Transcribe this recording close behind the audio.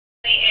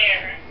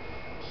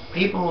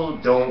People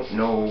don't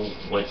know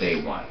what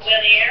they want. On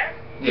the air?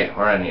 Yeah,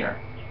 we're on the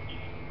air.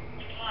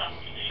 Oh.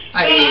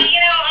 I Well, mean, you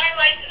know, I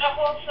like a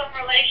wholesome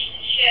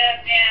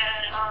relationship,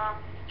 and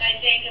I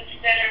think it's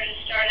better to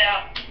start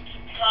out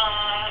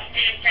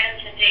being friends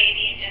and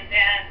dating, and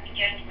then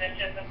get into the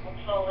physical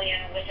fully,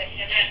 and with a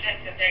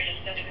commitment that they're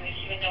just going to be with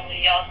you and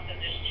nobody else, because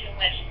there's too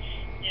much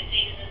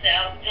diseases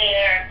out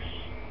there,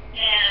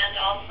 and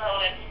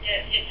also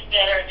it's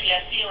better if you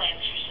have feelings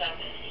for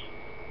somebody.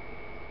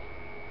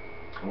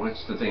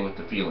 what's the thing with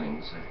the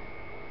feelings?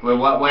 Well,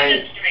 what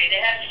way? Chemistry.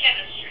 They have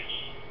chemistry.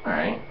 All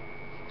right.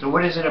 So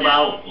what is it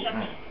about?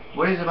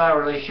 What is it about a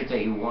relationship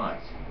that you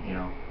want? You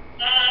know.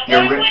 Well, I've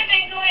been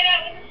going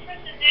out with this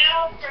person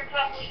now for a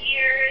couple of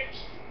years.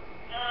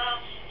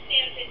 See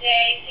him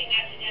today, seeing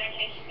after dinner,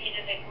 taking me to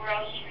the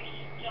grocery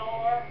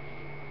store,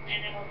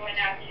 and then we're going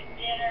out to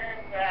dinner,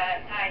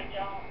 but I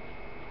don't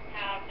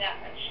have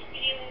that much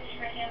feelings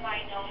for him.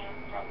 I know him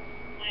from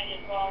when I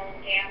did ballroom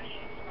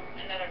dancing from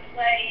another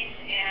place,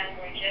 and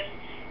we're just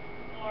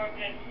more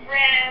good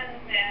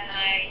friends, and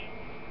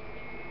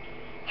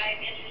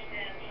I'm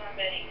interested in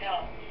somebody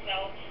else.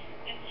 So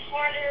it's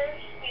harder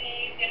when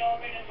you get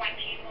older to find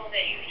people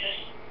that you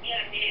just, you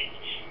know,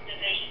 that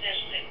there's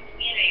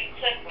you know, you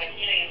click with,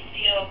 you know, you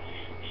feel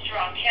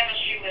strong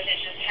chemistry with.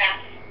 It just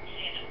happens,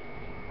 you know.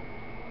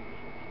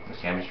 The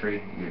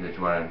chemistry that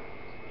you want to,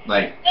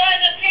 like. No,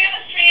 the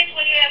chemistry is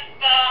when you have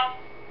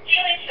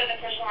feelings for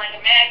the person like a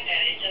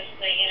magnet. It's just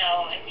the, you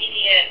know,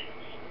 immediate,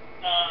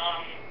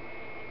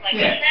 like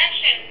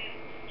attraction.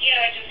 You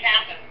know, it just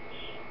happens.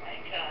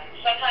 Like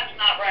sometimes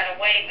not right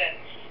away, but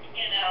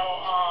you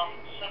know,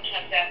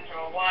 sometimes after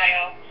a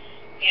while,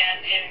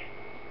 and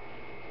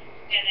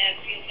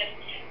if you can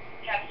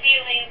have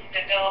feelings,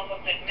 develop a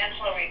good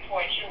mental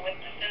rapport too with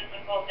the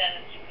physical,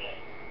 then it's good.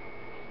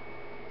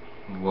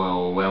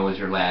 Well, when was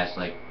your last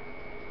like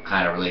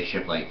kind of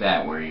relationship like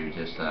that, where you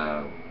just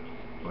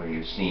where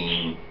you've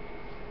seen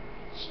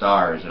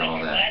stars and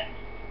all that?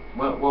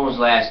 What was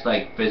the last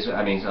like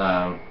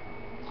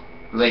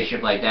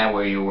relationship like that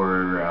where you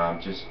were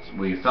just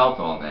where you felt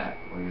all that,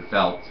 where you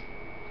felt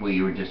what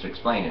you were just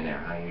explaining there,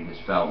 how you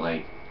just felt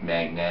like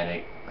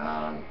magnetic,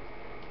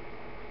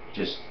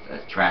 just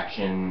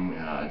attraction,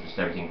 just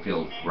everything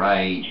feels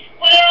right.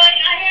 Well,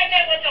 I had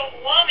that with a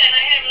woman.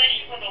 I had a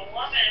relationship with a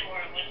woman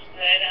where it was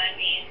good. I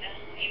mean,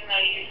 even though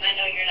I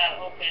know you're not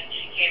open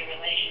to gay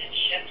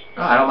relationships.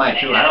 No, I don't mind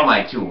two. I don't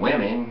mind two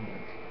women.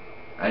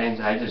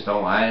 I just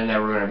don't. I'm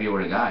never gonna be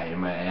with a guy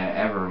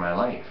ever in my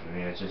life. I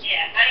mean, it's just.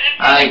 Yeah,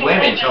 I like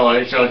women, so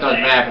it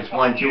doesn't matter if it's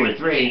one, two, or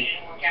three.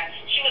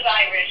 She was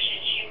Irish and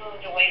she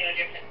moved away to a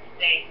different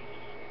state,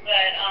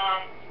 but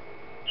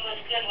it was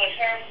good with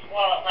her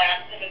while it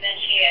lasted. But then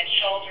she had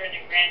children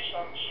and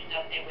grandchildren. She knew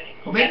they would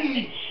accept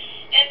it.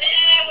 And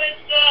then I was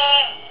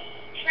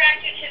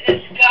attracted to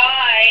this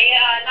guy,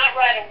 not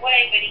right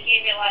away, but he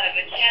gave me a lot of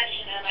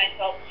attention, and I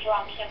felt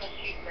strong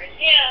chemistry for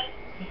him.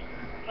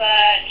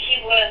 But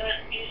he's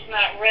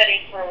not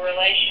ready for a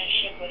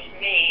relationship with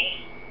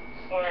me,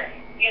 or,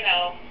 you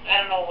know, I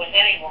don't know, with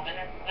any woman.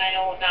 I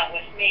know not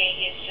with me.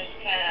 He's just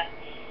kind of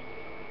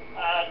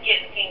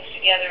getting things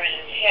together in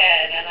his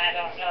head, and I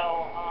don't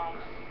know.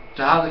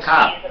 So how's the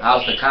cop?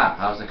 How's the cop?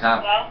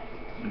 Well,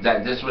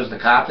 This was the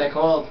cop that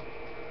called? No,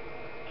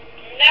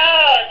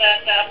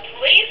 the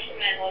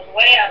policeman was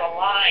way out of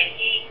line.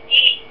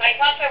 I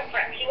talked to him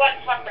he wanted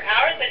to talk for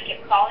hours, but he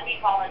kept calling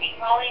me.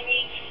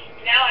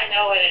 Now I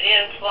know what it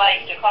is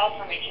like to call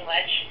somebody too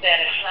much,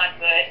 that it's not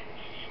good.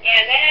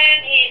 And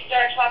then he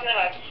started talking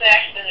about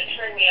sex, and it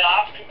turned me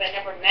off because I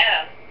never met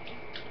him.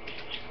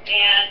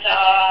 And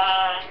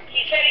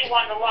he said he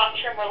wanted a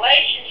long-term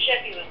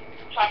relationship. He was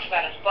talking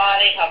about his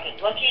body, how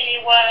good-looking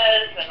he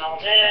was, and all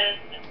this,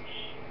 and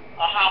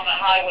how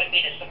I would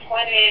be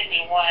disappointed. And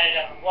he wanted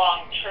a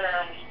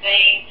long-term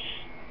thing.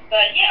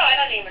 But, you know, I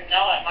don't even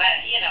know him.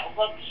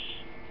 Looks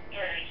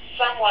are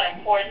somewhat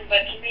important,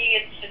 but to me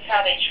it's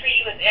how they treat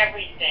you with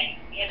everything.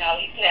 You know,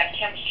 you could have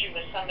chemistry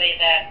with somebody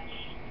that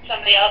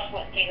somebody else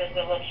wouldn't think is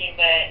good looking,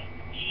 but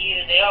to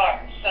you they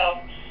are. So,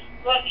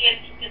 look,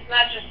 it's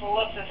not just the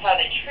looks, it's how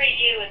they treat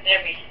you, it's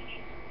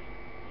everything.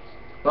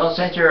 Well,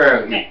 since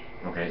you're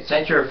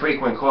a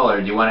frequent caller,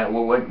 do you want to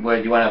what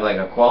do you want to have, like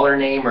a caller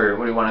name, or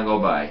what do you want to go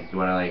by? Do you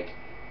want to, like,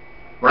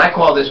 when I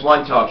call this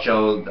one talk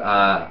show,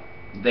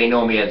 they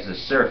know me as the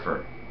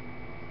surfer.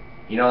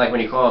 You know, like when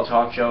you call a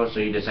talk show, so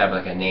you just have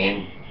like a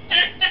name.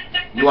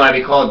 You want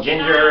to be called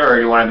Ginger, or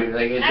you want to be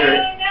like? Do you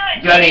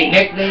have any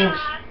nicknames?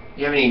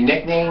 Do you have any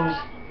nicknames?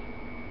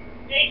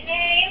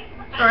 Nicknames?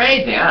 Or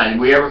anything? Have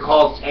we ever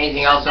called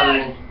anything else other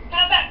than?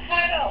 How about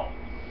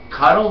Cuddles?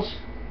 Cuddles?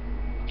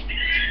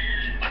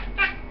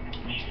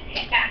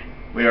 Yeah.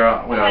 We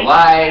are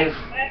live.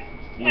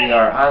 We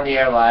are on the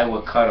air live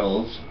with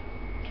Cuddles.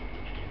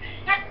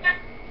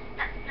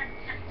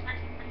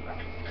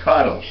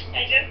 Cuddles.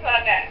 I just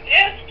thought that. It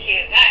was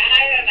cute.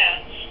 I don't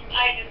know.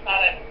 I just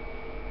thought it.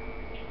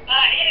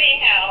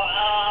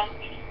 Anyhow,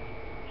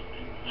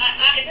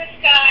 this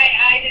guy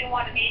I didn't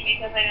want to meet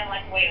because I didn't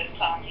like the way he was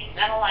talking.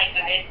 I don't like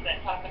guys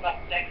that talk about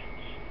sex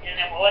and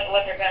then what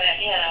they're gonna,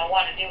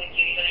 want to do with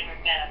you. You don't even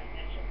met him.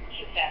 It's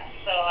too fast.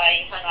 So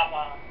I hung up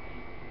on him.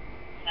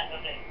 That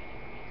was it.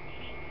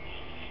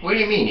 What do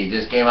you mean? He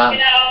just came out?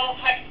 You know,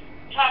 I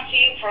talked to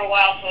you for a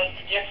while, so it's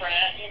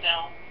different, you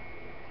know.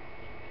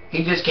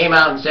 He just came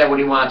out and said what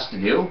he wants to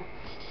do?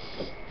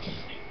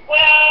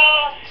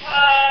 Well,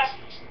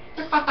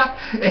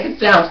 it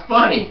sounds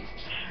funny.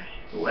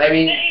 I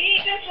mean,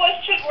 he just was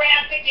too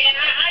graphic, and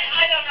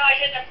I don't know. I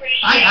didn't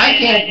appreciate I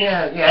it. can't.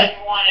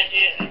 Didn't want to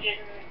do.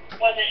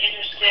 Wasn't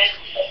interested.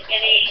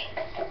 And he,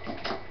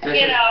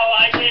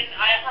 I didn't.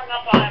 I hung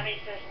up on him. He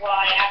says, "Well,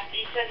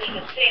 he says he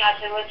can sing." I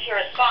said, "Let's hear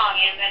a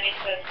song." And then he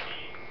says,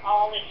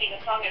 "I'll only sing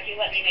a song if you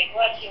let me make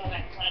love to you." And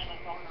I slammed my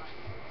phone on.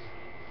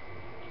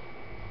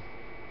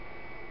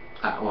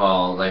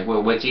 Well, like,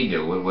 what's he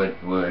do? What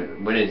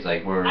is,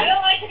 like, we're... I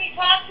don't like to be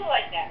talked to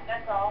like that,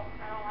 that's all.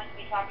 I don't like to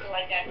be talked to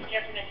like that. It's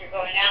different if you're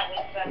going out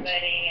with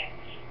somebody and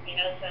you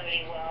know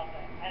somebody well,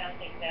 but I don't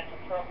think that's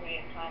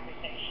appropriate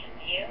conversation.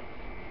 You?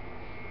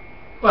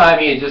 Well, I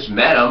mean, you just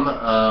met him.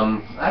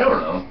 I don't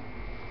know.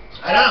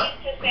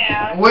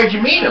 Where'd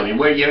you meet him? You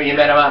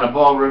met him on a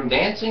ballroom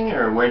dancing,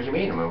 or where'd you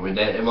meet him? Or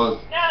that it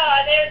was... No,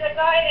 there's a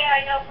guy there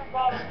I know from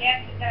ballroom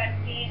dancing that I'm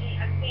seeing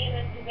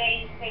him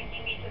today. He's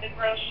taking me to the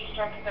grocery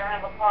store because I don't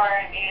have a car,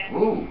 and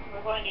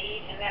we're going to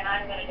eat, and then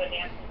I'm going to go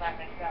dancing by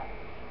myself.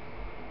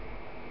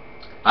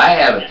 I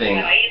have a thing.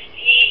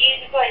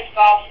 He plays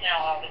golf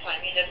now all the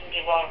time. He doesn't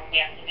do ballroom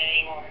dancing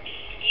anymore.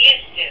 He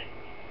used to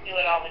do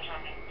it all the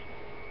time.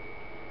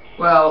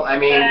 Well, I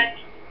mean,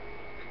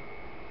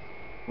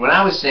 when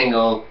I was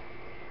single,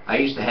 I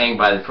used to hang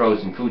by the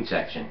frozen food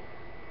section.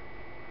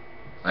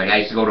 Like, I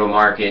used to go to a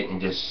market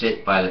and just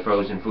sit by the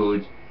frozen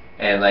foods,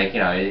 and, like,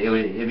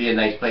 it'd be a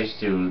nice place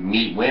to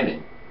meet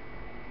women.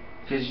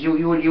 Because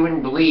you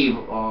wouldn't believe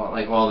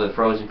all the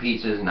frozen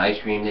pizzas and ice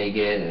cream they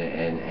get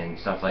and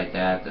stuff like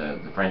that,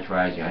 the French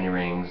fries, the onion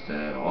rings,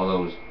 all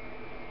those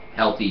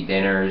healthy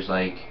dinners.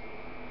 Like,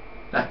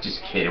 I'm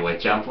just kidding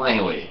with you. I'm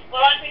playing with you.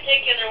 Well, in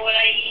particular, what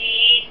I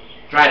eat.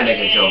 Trying to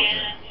make a joke.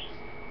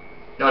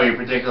 No, you're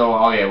particular.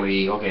 Oh yeah,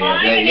 we eat. Okay, well,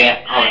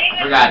 yeah. Oh, I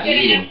forgot the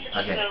eating.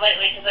 Okay.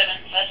 Lately, because I've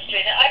been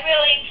frustrated. I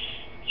really,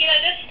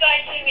 this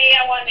guy to me,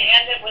 I wanted to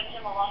end it with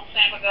him a long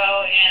time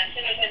ago, and as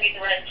soon as I meet the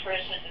right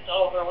person, it's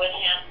over with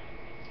him.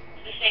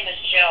 His name is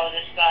Joe,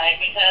 this guy,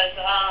 because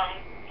I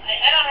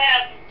don't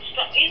have.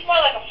 He's more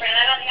like a friend.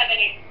 I don't have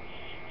any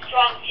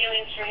strong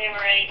feelings for him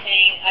or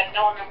anything. I've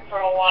known him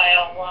for a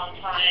while, a long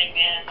time,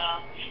 and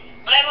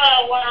I'm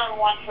a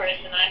one-on-one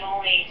person. I'm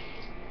only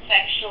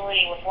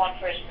sexually with one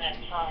person at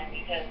a time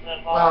because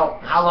of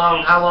well, how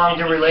long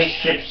do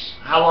relationships?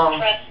 How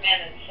long? I don't trust men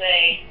that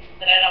say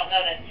that I don't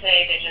know that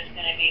say they're just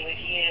going to be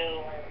with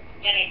you or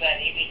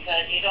anybody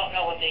because you don't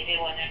know what they do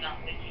when they're not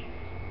with you.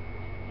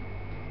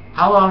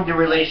 How long do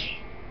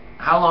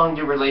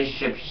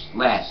relationships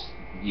last?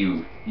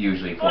 You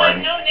usually for? Well,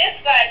 I've known this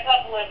guy a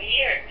couple of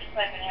years.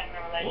 I've been having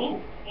a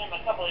relationship with him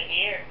a couple of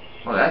years.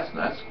 Well, that's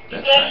nice.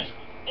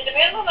 It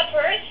depends on the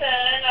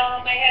person.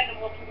 I had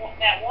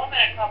that woman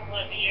a couple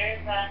of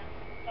years.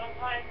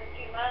 Sometimes a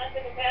few months.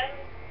 It depends.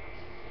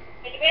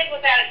 It depends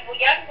with that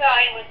young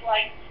guy. It was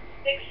like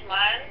 6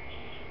 months,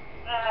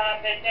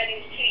 but then he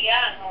was too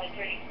young, only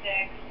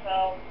 36.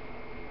 So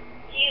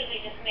he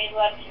usually just made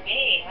love to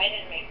me. I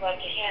didn't make love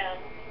to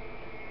him,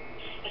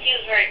 but he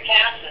was very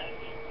passive.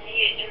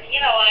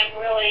 I'm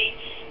really.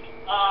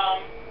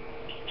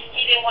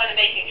 He didn't want to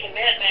make a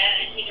commitment,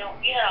 and he don't.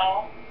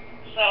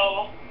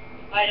 So.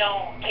 I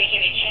don't take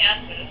any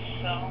chances,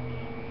 so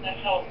that's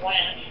how it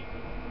went.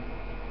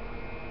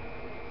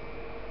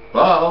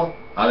 Well,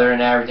 other than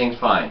that, everything's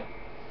fine.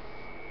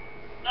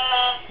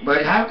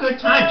 But have a good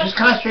time. Just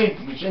concentrate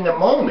in the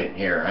moment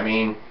here. I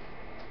mean.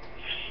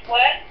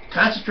 What?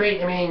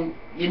 Concentrate. I mean,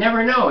 you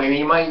never know. I mean,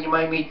 you might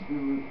meet.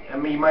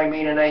 You might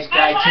meet a nice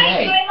guy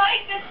today. I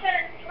like this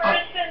certain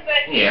person,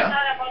 but he's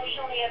not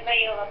emotionally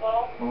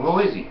available. Well, who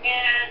is he?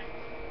 And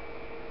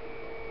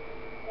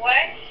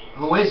what?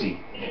 Who is he?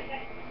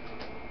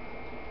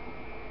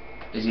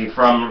 Is he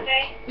from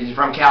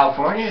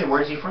California?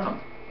 Where's he from?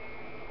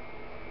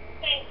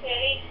 Same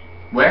city.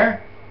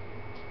 Where?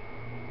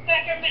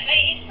 Sacramento.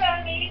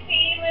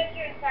 He lives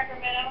here in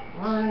Sacramento.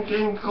 Well,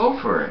 then go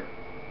for it.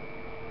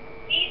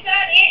 He's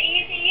not.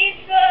 He's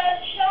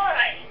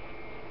shy.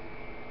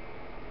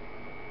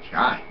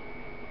 Shy?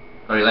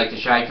 Oh, you like the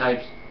shy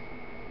types?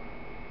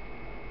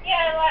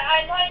 Yeah,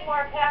 I like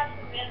more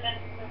passive men than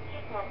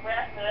super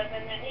aggressive,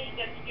 and then he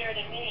gets scared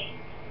of me.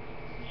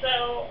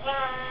 So,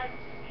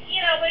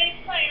 but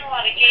he's playing a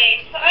lot of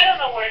games, so I don't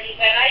know where he's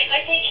at.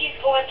 I think he's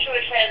going through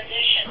a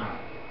transition.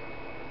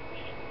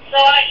 So,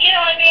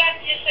 I may have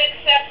to just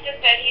accept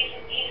it that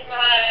he's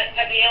not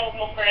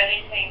available for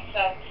anything,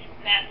 so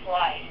that's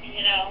life,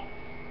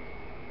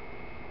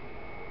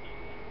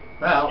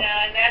 Well.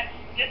 And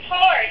it's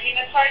hard.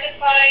 It's hard to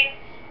find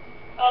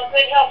a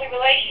good, healthy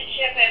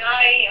relationship, and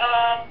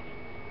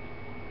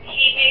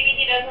maybe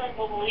he doesn't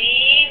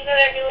believe that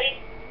I really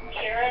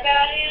care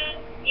about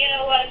him.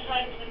 A lot of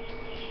times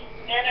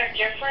men are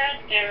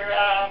different.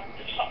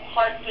 It's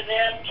hard for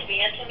them to be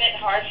intimate,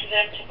 hard for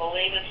them to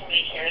believe that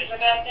somebody cares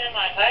about them.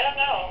 I don't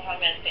know how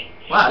men think.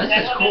 Wow, this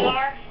is cool.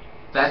 Are?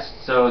 That's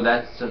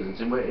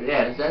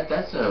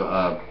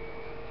a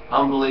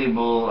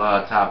unbelievable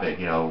topic.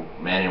 You know,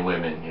 men and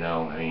women. You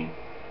know, I mean,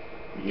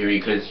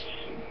 because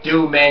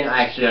do men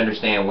actually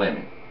understand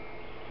women?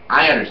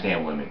 I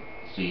understand women.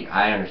 See,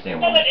 I understand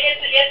women. No, but is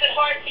it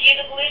hard for you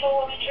to believe a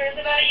woman cares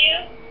about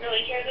you?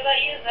 Really cares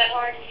about you? Is that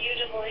hard for you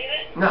to believe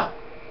it? No,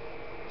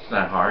 it's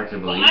not hard to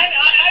believe. Well,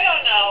 I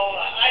don't know.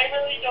 I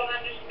really don't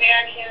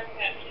understand him,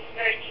 and he's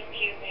very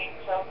confusing.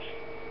 So,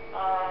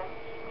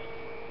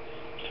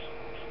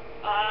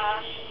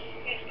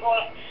 he's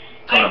going.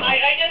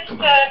 I just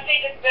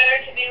think it's better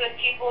to be with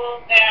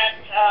people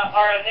that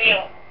are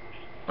available.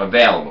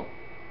 Available.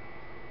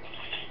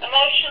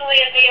 Emotionally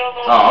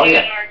available. Oh,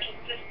 yeah. And are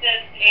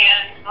consistent,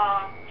 and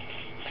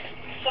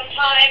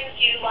sometimes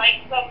you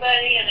like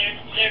somebody and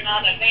they're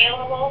not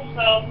available,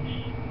 so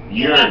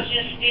you have to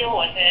just deal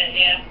with it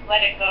and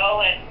let it go,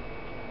 and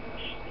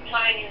if the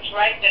timing is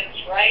right, then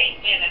it's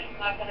right, and if it's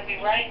not going to be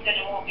right, then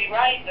it won't be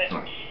right. But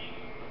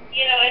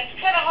you know, it's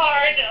kind of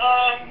hard.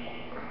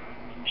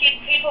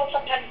 People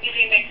sometimes give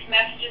you mixed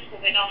messages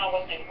because they don't know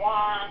what they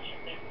want.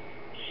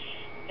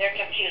 They're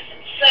confused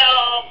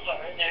themselves,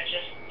 or they're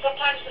just,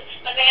 sometimes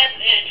a man's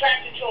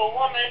attracted to a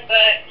woman,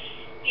 but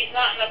he's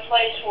not in a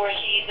place where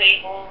he's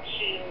able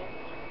to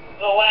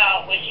go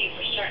out with you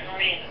for certain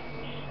reasons.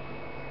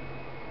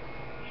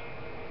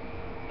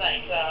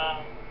 Like,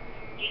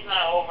 he's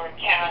not over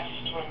past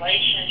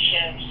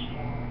relationships.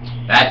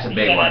 That's a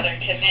big one. Other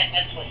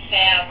commitments with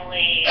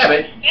family. Yeah,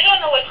 but you don't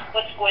know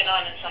what's going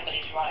on in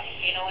somebody's life.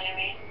 You know what I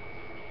mean?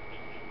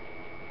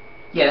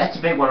 Yeah, that's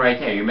a big one right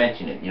there. You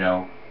mentioned it. You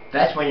know,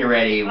 that's when you're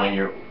ready. When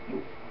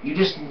you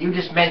just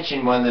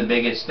mentioned one of the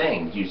biggest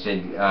things. You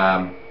said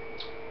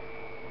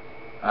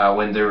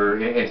when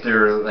if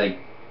they're like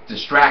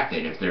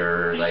distracted, if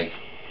they're like.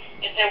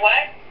 If they're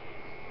what?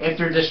 If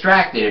they're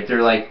distracted, if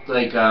they're like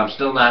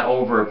still not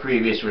over a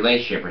previous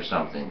relationship or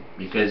something,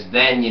 because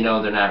then you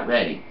know they're not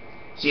ready.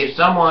 See, if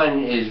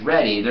someone is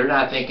ready, they're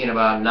not thinking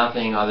about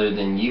nothing other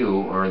than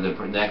you or the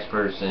next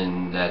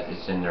person that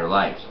is in their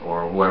lives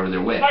or whoever they're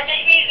with. Or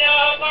maybe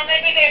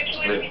they have too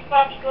much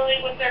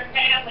responsibility with their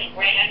family,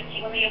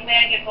 grandkids. When a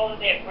man gets older,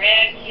 they have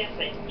grandkids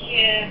and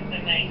kids,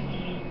 and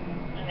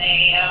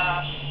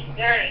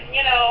they're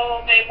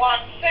they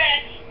want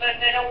sex, but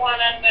they don't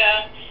want the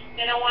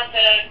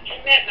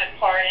commitment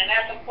part, and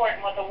that's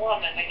important with a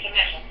woman, the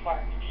commitment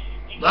part.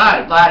 A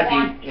lot of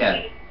people,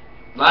 yeah.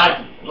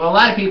 A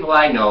lot of people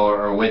I know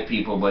are with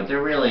people, but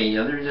they're really,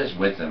 they're just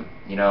with them.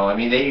 You know, I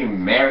mean, they're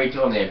married to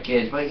them, they have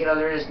kids, but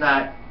they're just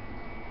not.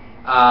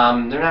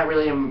 They're not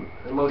really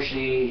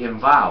emotionally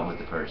involved with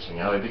the person.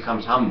 You know, it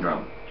becomes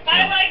humdrum.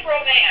 I like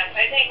romance.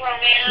 I think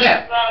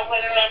romance,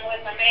 whether I'm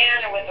with a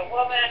man or with a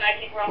woman, I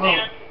think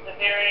romance is a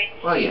very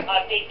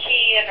big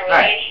key in a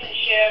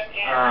relationship.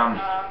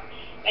 And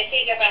I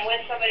think if I'm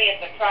with somebody,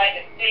 it's a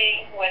private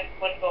thing, what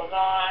goes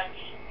on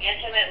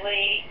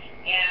intimately.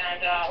 And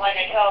like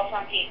I tell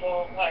some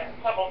people, or a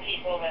couple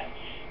people that,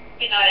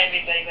 not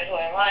everybody, but who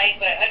I like,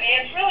 but I mean,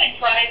 it's really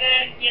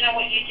private,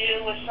 what you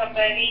do with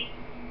somebody,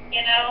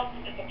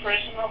 it's a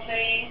personal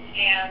thing,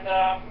 and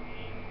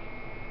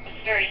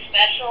it's very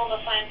special to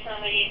find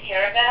somebody you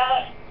care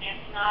about.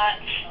 It's not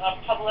a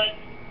public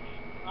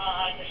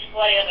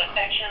display of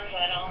affections.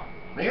 I don't.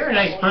 Well, you're a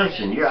nice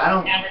person. I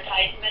don't.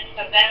 Advertisements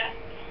of that.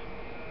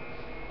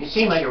 You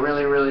seem like a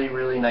really, really,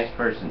 really nice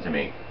person to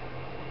me.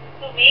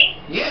 Who, me?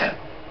 Yeah.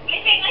 I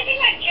think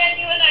I'm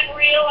genuine, I'm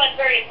real, I'm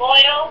very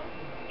loyal,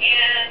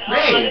 and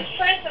this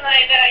person that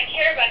I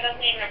care about doesn't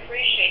even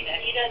appreciate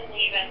that. He doesn't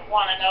even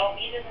want to know,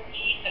 he's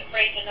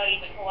afraid to know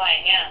even who I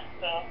am,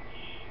 so,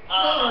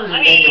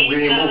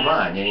 we move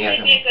on.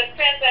 He's a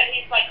friend that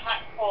he's like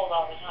hot and cold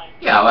all the time.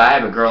 Yeah, well, I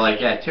have a girl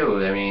like that too,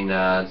 I mean,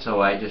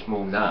 so I just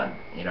moved on,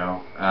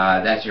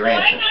 that's your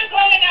answer. I'm not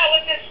going out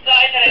with this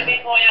guy that I've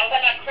been going out with,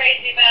 I'm not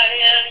crazy about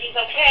him, he's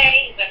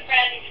okay, he's a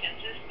friend, he's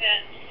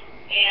consistent,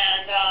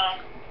 and,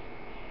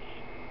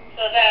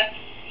 so that's,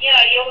 you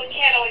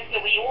can't always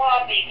get what you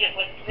want, but you get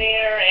what's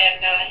there,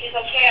 and he's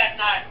okay. I'm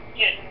not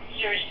getting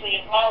seriously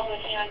involved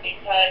with him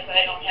because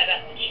I don't have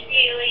that much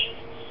feelings,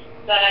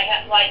 but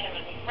I like him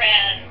as a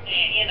friend,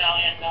 and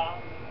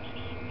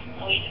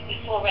we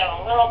fool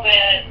around a little bit,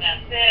 and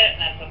that's it, and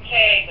that's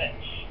okay, but,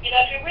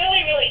 if you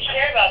really, really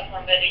care about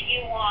somebody,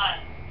 you want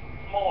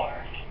more,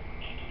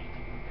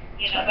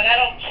 but I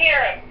don't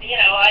care,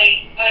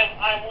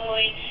 I'm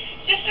willing.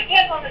 Just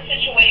depends on the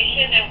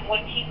situation and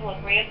what people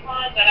agree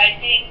upon, but I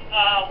think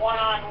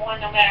one-on-one,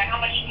 no matter how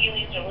much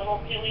feelings or little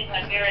feelings,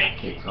 I'm very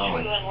true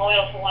and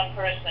loyal to one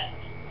person.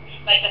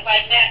 Like if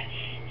I got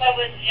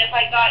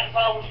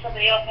involved with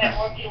somebody else that had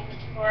more feelings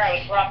for, I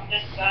would drop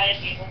this guy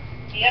and be with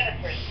the other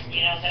person,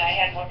 that I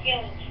had more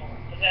feelings for,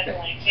 because that's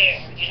only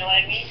fair, you know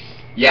what I mean?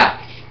 Yeah.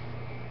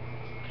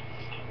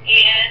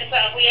 And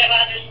we have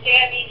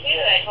understanding too.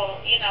 I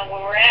told,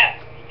 where we're at,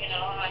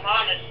 I'm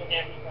honest with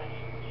everybody.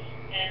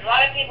 And a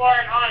lot of people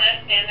aren't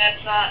honest, and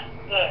that's not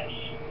good.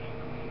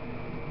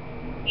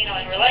 you know,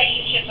 in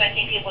relationships, I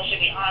think people should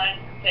be honest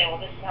and say, well,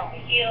 this is how we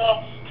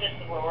feel, this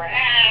is where we're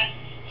at.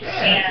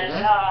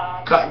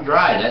 Yeah, cut and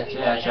dry.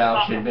 That's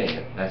how it should be.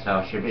 That's how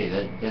it should be.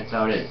 That's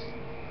how it is.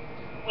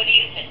 What do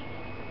you think?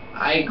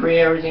 I agree.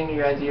 Everything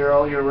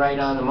you're right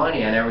on the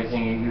money on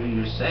everything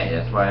you say.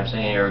 That's why I'm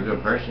saying you're a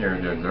good person. You're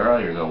a good girl.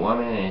 You're a good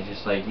woman. And it's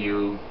just like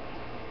you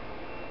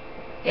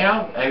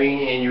know. I mean,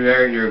 and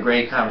you're a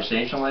great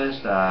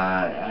conversationalist.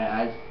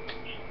 Are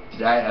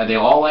they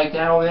all like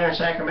that over there in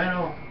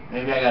Sacramento?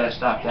 Maybe I gotta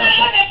stop down.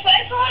 No,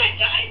 there's a lot of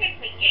guys at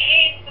the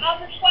games. You know,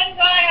 this one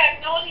guy, I've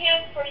known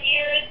him for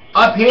years.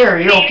 Up here,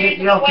 you don't get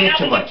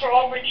too much. For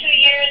over 2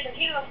 years, and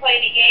he doesn't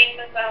play any games.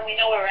 We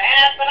know where we're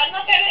at, but I'm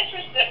not that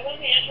interested. I'm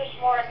losing interest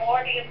more and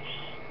more because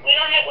we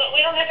don't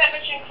have that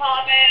much in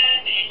common.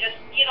 And just,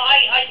 you know,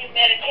 I do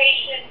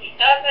meditation. He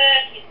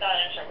doesn't. He's not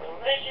into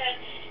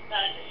religion.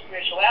 Not into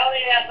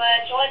spirituality that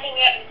much. The only thing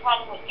we have in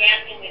common was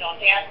dancing. We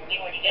don't dance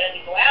anymore together.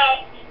 We go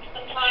out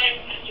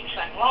sometimes. He's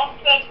kind of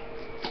lonesome.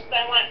 So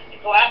I want to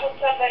go out with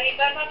somebody,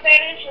 but I'm not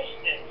that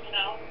interested, you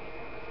know.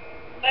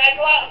 But I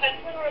go out, but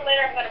sooner or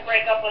later I'm going to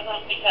break up with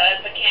him because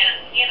I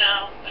can't, you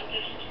know, I'm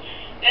just,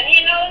 and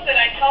he knows that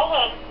I told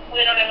him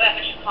we don't have that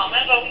much in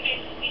common, but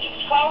he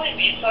keeps calling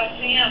me, so I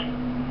see him.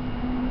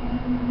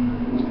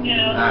 You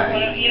know,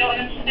 right. You know what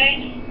I'm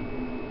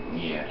saying?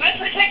 Yeah. My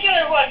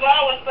particular one,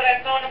 well, but I've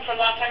known him for a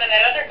long time, and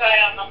that other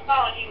guy on the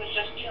phone, he was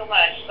just too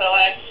much, so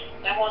I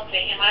won't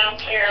see him. I don't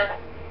care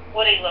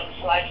what he looks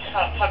like,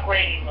 how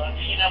great he looks.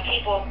 You know,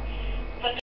 people